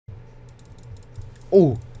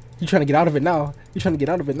Oh, you trying to get out of it now? You trying to get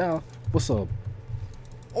out of it now? What's up?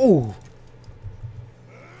 Oh,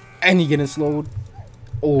 and he getting slowed.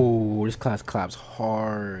 Oh, this class claps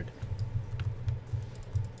hard.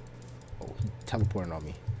 Oh, he teleporting on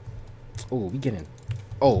me. Oh, we getting.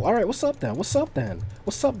 Oh, all right. What's up then? What's up then?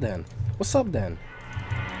 What's up then? What's up then?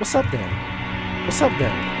 What's up then? What's up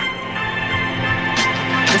then?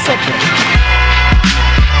 What's up then?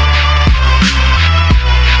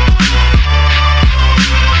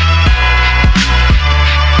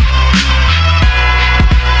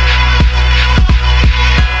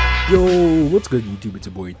 Yo, what's good YouTube? It's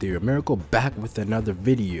your boy EtherealMiracle back with another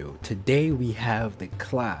video. Today we have the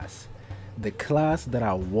class that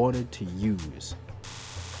I wanted to use.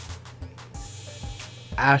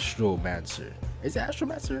 ASTROMANCER. Is it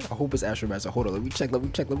ASTROMANCER? I hope it's ASTROMANCER. Hold on, let me check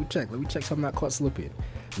so I'm not caught slipping.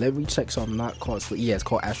 Yeah, it's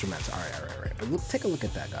called ASTROMANCER. Alright. But look, take a look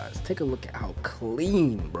at that, guys. Take a look at how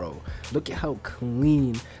clean, bro. Look at how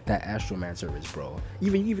clean that ASTROMANCER is, bro.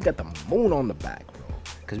 Even got the moon on the back, bro.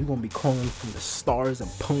 Cause we're gonna be calling from the stars and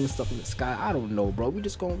pulling stuff in the sky. I don't know, bro. We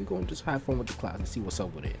gonna just have fun with the clouds and see what's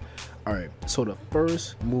up with it. All right. So the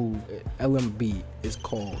first move, LMB, is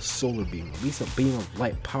called Solar Beam. Release a beam of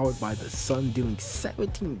light powered by the sun, dealing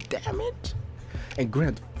 17 damage, and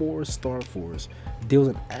grant 4 star force. Deals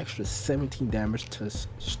an extra 17 damage to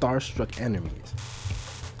star-struck enemies.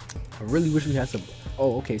 I really wish we had some.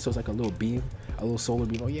 Oh, okay. So it's like a little beam, a little solar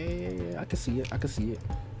beam. Oh yeah. I can see it.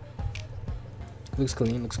 Looks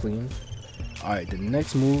clean. Alright, the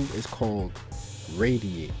next move is called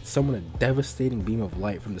Radiate. Summon a devastating beam of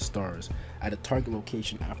light from the stars at a target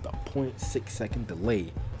location after a 0.6 second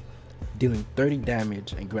delay, dealing 30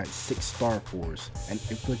 damage and grant 6 star force and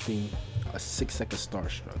inflicting a 6-second star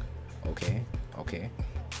struck. Okay.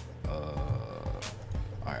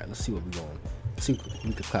 Alright, let's see what we're going. Let's see if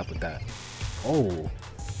we can clap with that. Oh,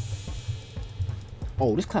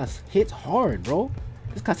 this class hits hard, bro.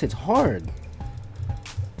 This class hits hard.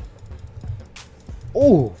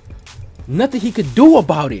 Oh, nothing he could do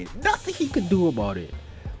about it. Nothing he can do about it.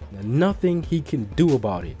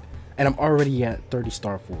 And I'm already at 30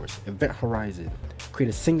 star force. Event Horizon. Create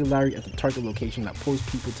a singularity at the target location that pulls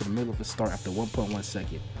people to the middle of a star after 1.1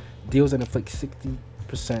 second. Deals and inflicts 60%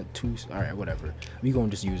 to. Alright, whatever. We gonna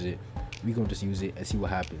just use it. And see what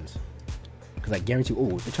happens. Cause I guarantee.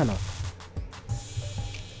 Oh, they're trying to.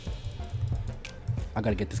 I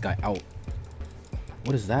gotta get this guy out.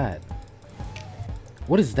 What is that?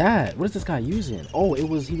 What is this guy using? Oh, he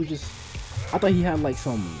was just. I thought he had like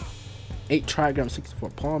some 8 trigram 64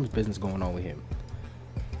 palms business going on with him.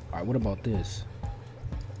 All right, what about this?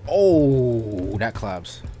 Oh, that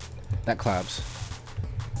claps.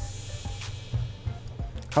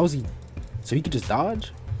 How is he? So he could just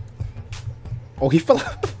dodge? Oh, he fell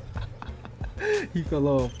off. He fell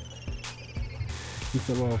off.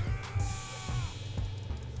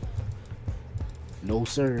 No,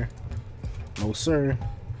 sir.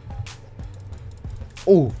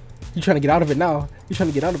 Oh, you trying to get out of it now?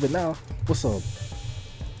 What's up?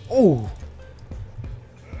 Oh,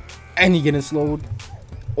 and he getting slowed.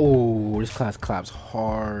 Oh, this class claps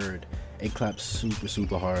hard. It claps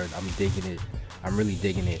super hard. I'm digging it. I'm really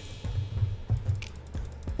digging it.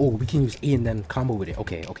 Oh, we can use E and then combo with it.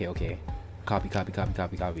 Okay. Copy.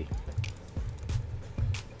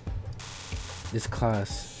 This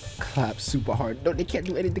class claps super hard. No, they can't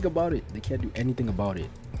do anything about it. Look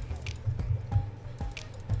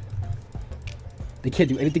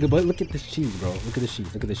at this cheese, bro. Look at the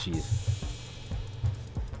cheese.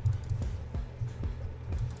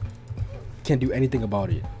 Can't do anything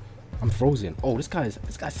about it. I'm frozen. Oh, this guy's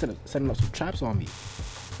setting up some traps on me.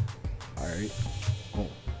 All right. Oh,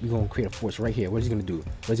 we gonna create a force right here. What is he gonna do?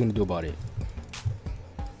 About it?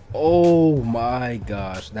 Oh my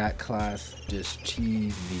gosh, that class just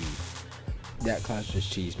cheesed me.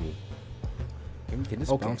 Can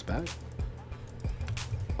this bounce back?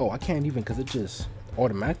 Oh, I can't even because it just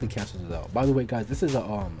automatically cancels it out. By the way, guys, this is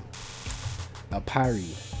a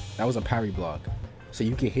parry. That was a parry block. So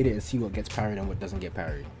you can hit it and see what gets parried and what doesn't get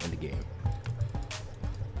parried in the game.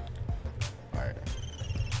 Alright.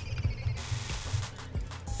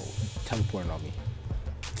 Oh, he's teleporting on me.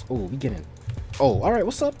 Oh, we getting. Oh, alright,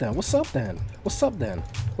 what's up then?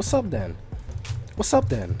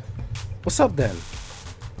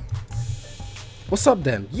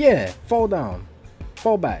 Yeah, fall down.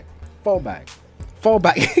 Fall back. Fall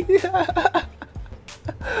back.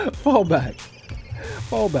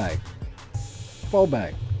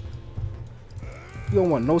 You don't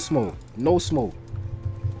want no smoke.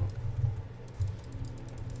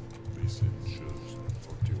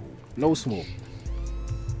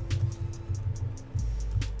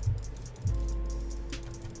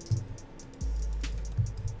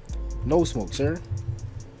 No smoke, sir.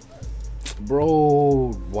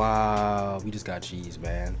 Bro, wow. We just got cheese,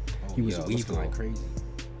 man. Oh, he was weaving like crazy.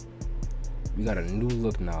 We got a new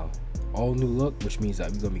look now. All new look, which means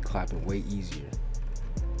that we're gonna be clapping way easier.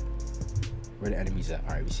 Where the enemies at?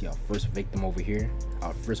 Alright, we see our first victim over here.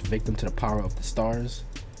 Our first victim to the power of the stars.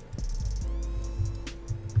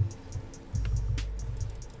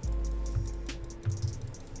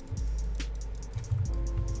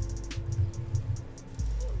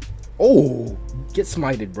 Oh, get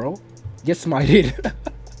smited, bro. Get smited.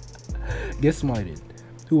 Get smited.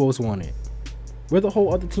 Who else won it? Where the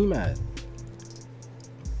whole other team at?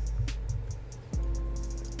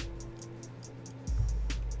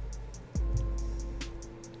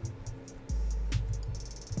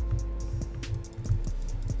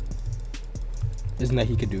 Isn't that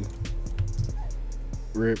he could do?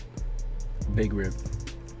 Rip. Big rip.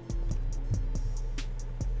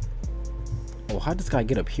 Oh, how'd this guy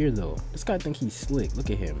get up here though? This guy think he's slick. Look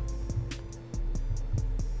at him.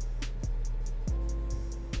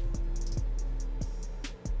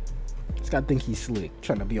 This guy think he's slick,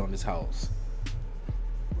 trying to be on this house.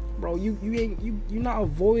 Bro, you're not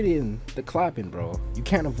avoiding the clapping, bro. You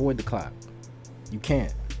can't avoid the clap. You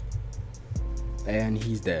can't. And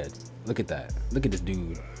he's dead. Look at that. Look at this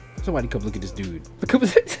dude. Somebody come look at this dude.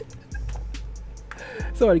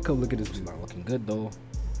 Somebody come look at this dude. Not looking good though.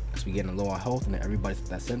 Cause we getting low on health and then everybody's at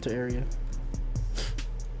that center area.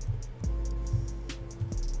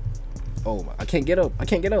 Oh my, I can't get up. I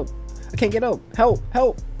can't get up. I can't get up. Help,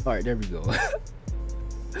 help. Alright, there we go.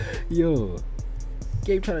 Yo.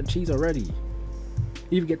 Game trying to cheese already.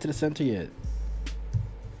 Didn't even get to the center yet.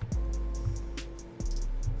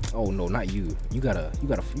 Oh no, not you. You gotta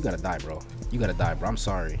die, bro. You gotta die, bro. I'm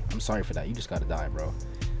sorry. I'm sorry for that. You just gotta die, bro.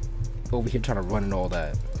 Over here trying to run and all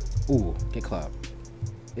that. Ooh, get clapped.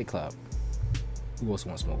 Get clapped. Who else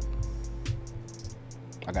wants smoke?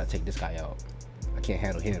 I gotta take this guy out. I can't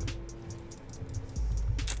handle him.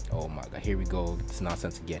 Oh my god, here we go. Get this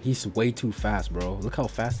nonsense again. He's way too fast, bro. Look how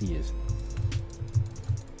fast he is.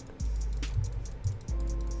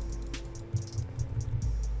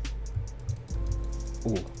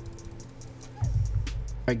 Ooh.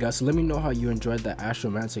 Alright guys, so let me know how you enjoyed the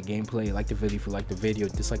ASTROMANCER gameplay. Like the video if you liked the video,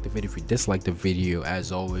 dislike the video if you disliked the video.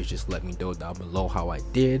 As always, just let me know down below how I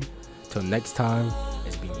did. Till next time,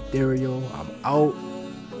 it's been Ethereal. I'm out.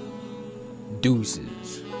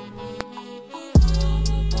 Deuces.